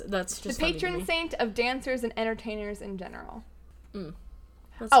 That's all. That's just the patron saint of dancers and entertainers in general. That's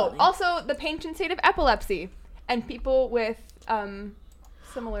funny. Also the patron saint of epilepsy and people with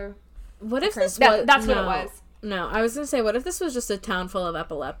similar. What if occurrence. this was? That's what it was. No, I was gonna say, what if this was just a town full of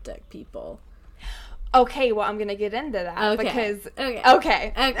epileptic people? Okay, well, I'm gonna get into that because.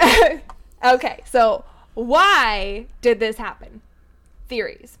 Okay. Okay. So why did this happen?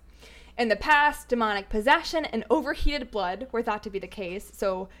 Theories. In the past, demonic possession and overheated blood were thought to be the case.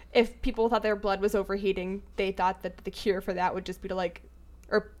 So if people thought their blood was overheating, they thought that the cure for that would just be to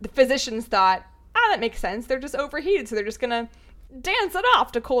or the physicians thought, that makes sense. They're just overheated, so they're just gonna dance it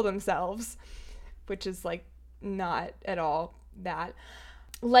off to cool themselves, which is not at all that.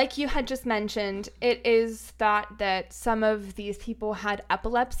 Like you had just mentioned, it is thought that some of these people had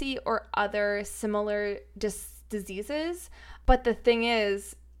epilepsy or other similar diseases. But the thing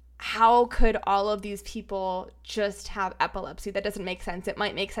is, how could all of these people just have epilepsy? That doesn't make sense. It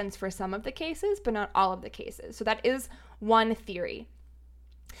might make sense for some of the cases, but not all of the cases. So that is one theory.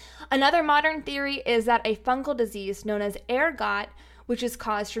 Another modern theory is that a fungal disease known as ergot, which is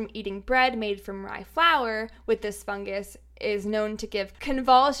caused from eating bread made from rye flour with this fungus, is known to give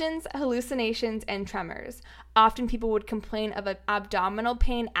convulsions, hallucinations, and tremors. Often people would complain of abdominal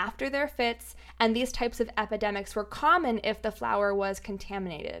pain after their fits, and these types of epidemics were common if the flour was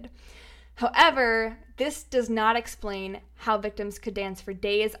contaminated. However, this does not explain how victims could dance for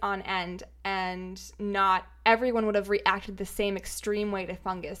days on end, and not everyone would have reacted the same extreme way to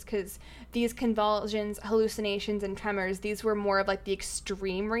fungus, because these convulsions, hallucinations, and tremors, these were more of the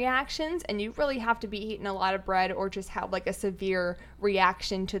extreme reactions, and you really have to be eating a lot of bread or just have a severe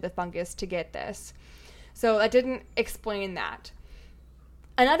reaction to the fungus to get this. So that didn't explain that.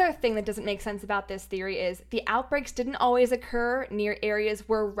 Another thing that doesn't make sense about this theory is the outbreaks didn't always occur near areas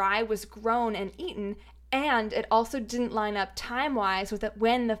where rye was grown and eaten, and it also didn't line up time-wise with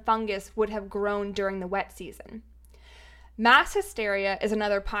when the fungus would have grown during the wet season. Mass hysteria is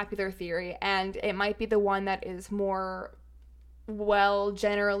another popular theory, and it might be the one that is more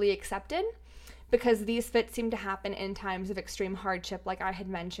generally accepted, because these fits seem to happen in times of extreme hardship, like I had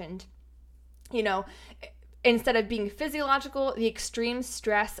mentioned. You know, instead of being physiological, the extreme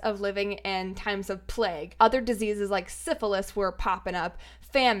stress of living in times of plague. Other diseases like syphilis were popping up,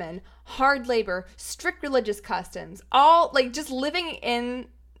 famine, hard labor, strict religious customs, all like just living in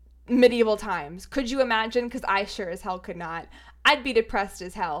medieval times. Could you imagine? Because I sure as hell could not. I'd be depressed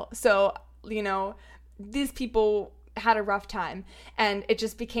as hell. So, you know, these people had a rough time, and it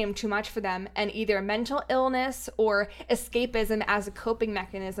just became too much for them, and either mental illness or escapism as a coping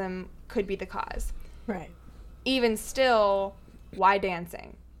mechanism could be the cause. Right. Even still, why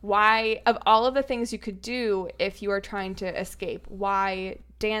dancing? Why, of all of the things you could do if you are trying to escape, why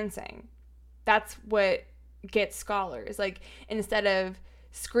dancing? That's what gets scholars. Like, instead of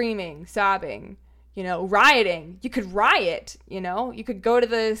screaming, sobbing, you know, rioting, you could riot, you know? You could go to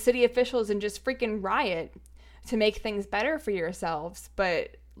the city officials and just freaking riot to make things better for yourselves.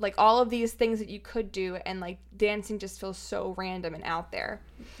 But like all of these things that you could do, and like dancing just feels so random and out there.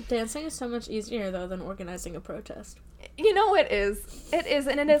 Dancing is so much easier though than organizing a protest. You know, it is,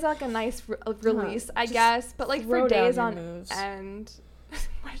 and it is like a nice release, I guess. But like for days on end,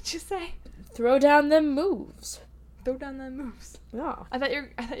 what did you say? Throw down them moves. Throw down them moves. Yeah. I thought you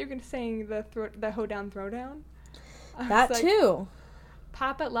were gonna say the hoe down, throw down. That like, too.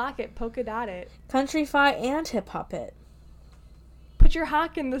 Pop it, lock it, polka dot it. Country fi and hip hop it. Put your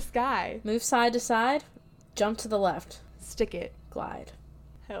hock in the sky. Move side to side. Jump to the left. Stick it. Glide.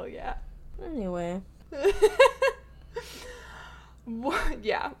 Hell yeah. Anyway.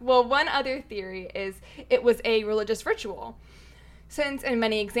 Yeah. Well, one other theory is it was a religious ritual, since in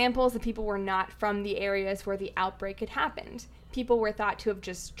many examples the people were not from the areas where the outbreak had happened. People were thought to have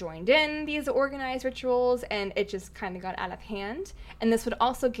just joined in these organized rituals, and it just kind of got out of hand. And this would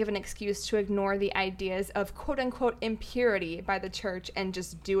also give an excuse to ignore the ideas of quote-unquote impurity by the church and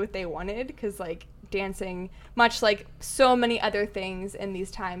just do what they wanted, because, like, dancing, much like so many other things in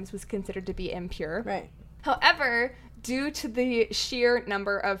these times, was considered to be impure. Right. However, due to the sheer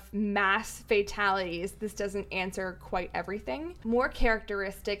number of mass fatalities, this doesn't answer quite everything. More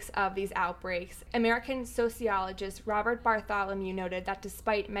characteristics of these outbreaks. American sociologist Robert Bartholomew noted that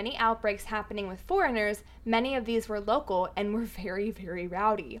despite many outbreaks happening with foreigners, many of these were local and were very, very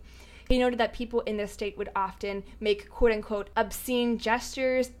rowdy. He noted that people in the state would often make quote-unquote obscene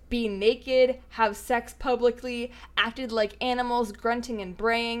gestures, be naked, have sex publicly, acted like animals, grunting and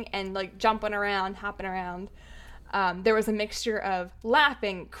braying, and like jumping around, hopping around. There was a mixture of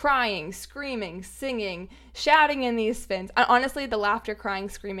laughing, crying, screaming, singing, shouting in these fins. Honestly, the laughter, crying,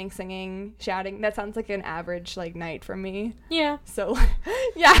 screaming, singing, shouting, that sounds like an average like night for me. Yeah. So,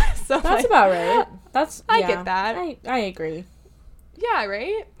 yeah. So that's like, about right. I get that. I agree. Yeah,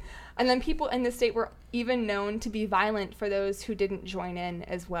 right? And then people in the state were even known to be violent for those who didn't join in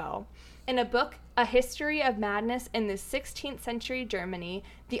as well. In a book, A History of Madness in the 16th Century Germany,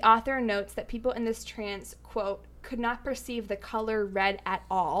 the author notes that people in this trance, quote, could not perceive the color red at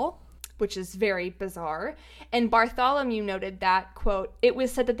all, which is very bizarre. And Bartholomew noted that, quote, it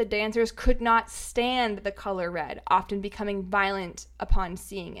was said that the dancers could not stand the color red, often becoming violent upon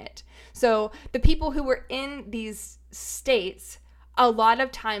seeing it. So the people who were in these states, a lot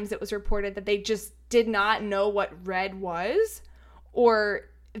of times it was reported that they just did not know what red was, or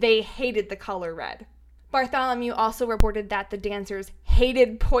they hated the color red. Bartholomew also reported that the dancers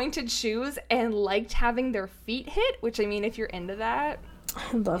hated pointed shoes and liked having their feet hit, which, I mean, if you're into that...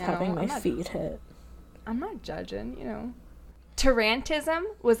 I love having my feet hit. I'm not judging, you know. Tarantism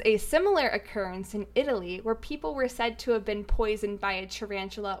was a similar occurrence in Italy where people were said to have been poisoned by a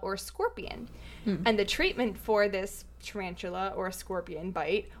tarantula or scorpion. And the treatment for this tarantula or scorpion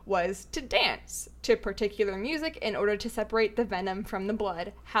bite was to dance to particular music in order to separate the venom from the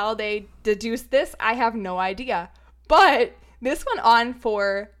blood. How they deduced this, I have no idea. But this went on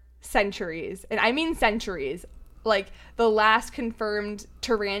for centuries, and I mean centuries. Like, the last confirmed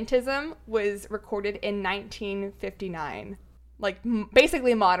tarantism was recorded in 1959. Like,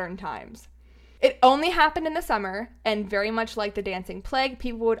 basically modern times. It only happened in the summer, and very much like the dancing plague,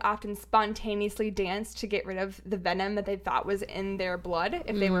 people would often spontaneously dance to get rid of the venom that they thought was in their blood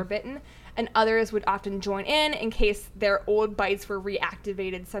if they were bitten, and others would often join in case their old bites were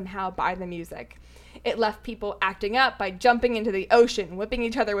reactivated somehow by the music. It left people acting up by jumping into the ocean, whipping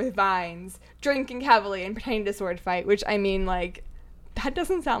each other with vines, drinking heavily, and pretending to sword fight, which, I mean, like, that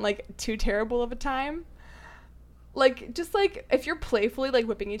doesn't sound like too terrible of a time. Like, just, like, if you're playfully, like,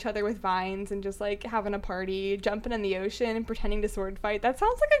 whipping each other with vines and just, like, having a party, jumping in the ocean and pretending to sword fight, that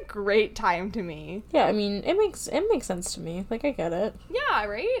sounds like a great time to me. Yeah, I mean, it makes sense to me. Like, I get it. Yeah,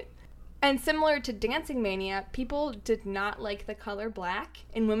 right? And similar to Dancing Mania, people did not like the color black,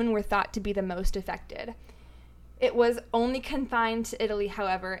 and women were thought to be the most affected. It was only confined to Italy,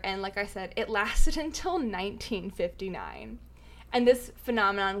 however, and like I said, it lasted until 1959. And this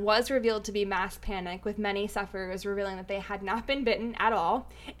phenomenon was revealed to be mass panic, with many sufferers revealing that they had not been bitten at all,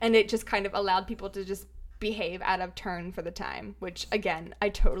 and it just kind of allowed people to just behave out of turn for the time, which, again, I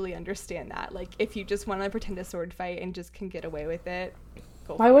totally understand that. Like, if you just want to pretend a sword fight and just can get away with it,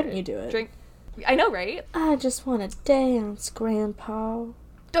 go Why for wouldn't it. you do it? Drink. I know, right? I just want to dance, Grandpa.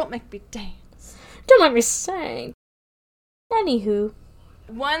 Don't make me dance. Don't make me sing. Anywho.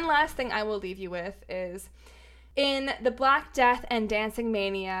 One last thing I will leave you with is, in The Black Death and Dancing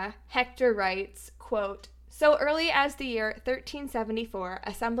Mania, Hector writes, quote, "So early as the year 1374,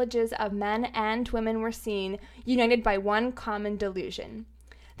 assemblages of men and women were seen, united by one common delusion.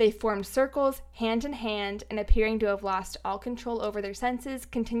 They formed circles, hand in hand, and appearing to have lost all control over their senses,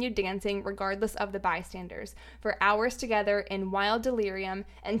 continued dancing regardless of the bystanders, for hours together in wild delirium,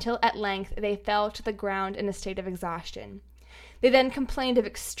 until at length they fell to the ground in a state of exhaustion. They then complained of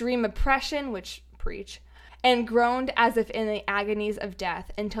extreme oppression," which, preach, "and groaned as if in the agonies of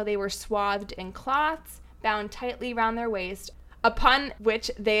death, until they were swathed in cloths, bound tightly round their waist, upon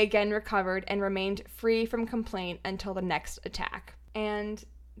which they again recovered and remained free from complaint until the next attack." And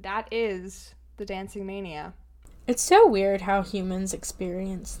that is the Dancing Mania. It's so weird how humans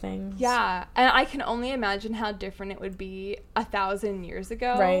experience things. Yeah, and I can only imagine how different it would be 1,000 years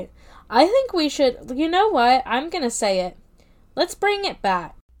ago. Right. I think we should, you know what? I'm going to say it. Let's bring it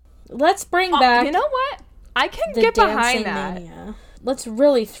back. Let's bring back. You know what? I can the get Dancing behind that. Mania. Let's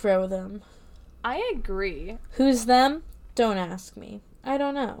really throw them. I agree. Who's them? Don't ask me. I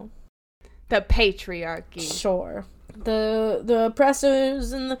don't know. The patriarchy. Sure. The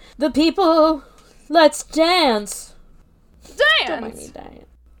oppressors and the people. Let's dance. Dance! Don't make me dance.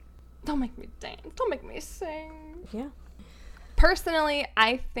 Don't make me dance. Don't make me sing. Yeah. Personally,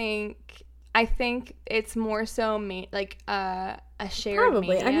 I think it's more so like a shared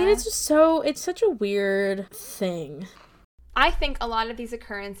Probably. mania. I mean, it's such a weird thing. I think a lot of these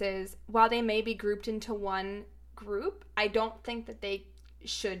occurrences, while they may be grouped into one group, I don't think that they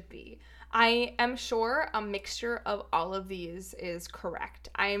should be. I am sure a mixture of all of these is correct.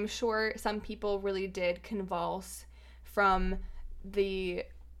 I am sure some people really did convulse from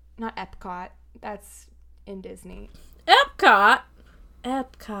not Epcot, that's in Disney. Epcot.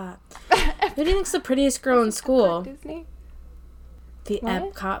 Who do you think's the prettiest girl in school? Disney? The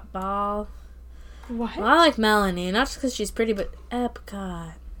What? Epcot ball. What? Well, I like Melanie, not just because she's pretty, but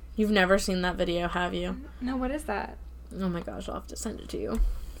Epcot. You've never seen that video, have you? No, what is that? Oh my gosh, I'll have to send it to you.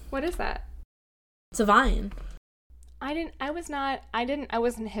 What is that? It's a Vine. I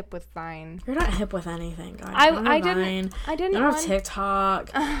wasn't hip with Vine. You're not hip with anything, guys. I didn't You don't have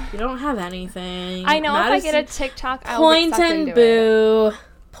TikTok. You don't have anything. I know Madison, if I get a TikTok, I'll get Point sucked and into it. boo.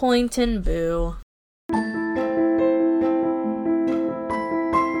 Point and boo.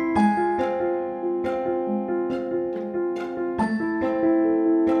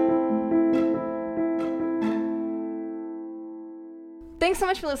 Thanks so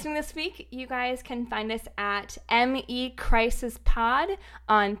much for listening this week. You guys can find us at ME Crisis Pod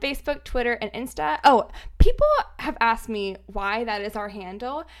on Facebook, Twitter, and Insta. Oh, people have asked me why that is our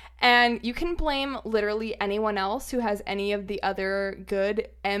handle, and you can blame literally anyone else who has any of the other good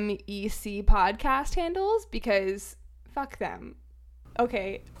MEC podcast handles, because fuck them.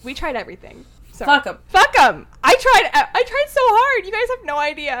 Okay, we tried everything. Sorry. Fuck 'em. Fuck them. I tried so hard. You guys have no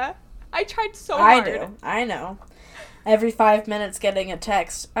idea. I tried so hard. I do. I know. Every 5 minutes getting a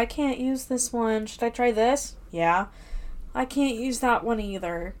text. I can't use this one. Should I try this? Yeah. I can't use that one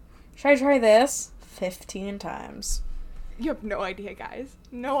either. Should I try this? 15 times. You have no idea, guys.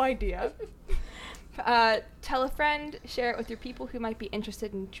 No idea. Tell a friend, share it with your people who might be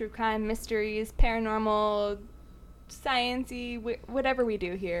interested in true crime, mysteries, paranormal, science-y, whatever we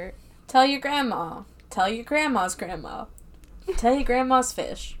do here. Tell your grandma. Tell your grandma's grandma. Tell your grandma's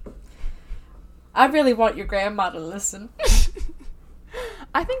fish. I really want your grandma to listen.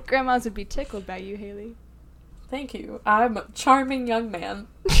 I think grandmas would be tickled by you, Haley. Thank you. I'm a charming young man.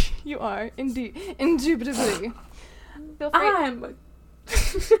 You are, indeed. Indubitably. Feel free. I'm a...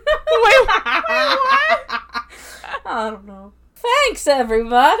 Wait, what? I don't know. Thanks,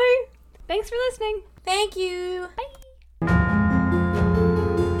 everybody. Thanks for listening. Thank you. Bye.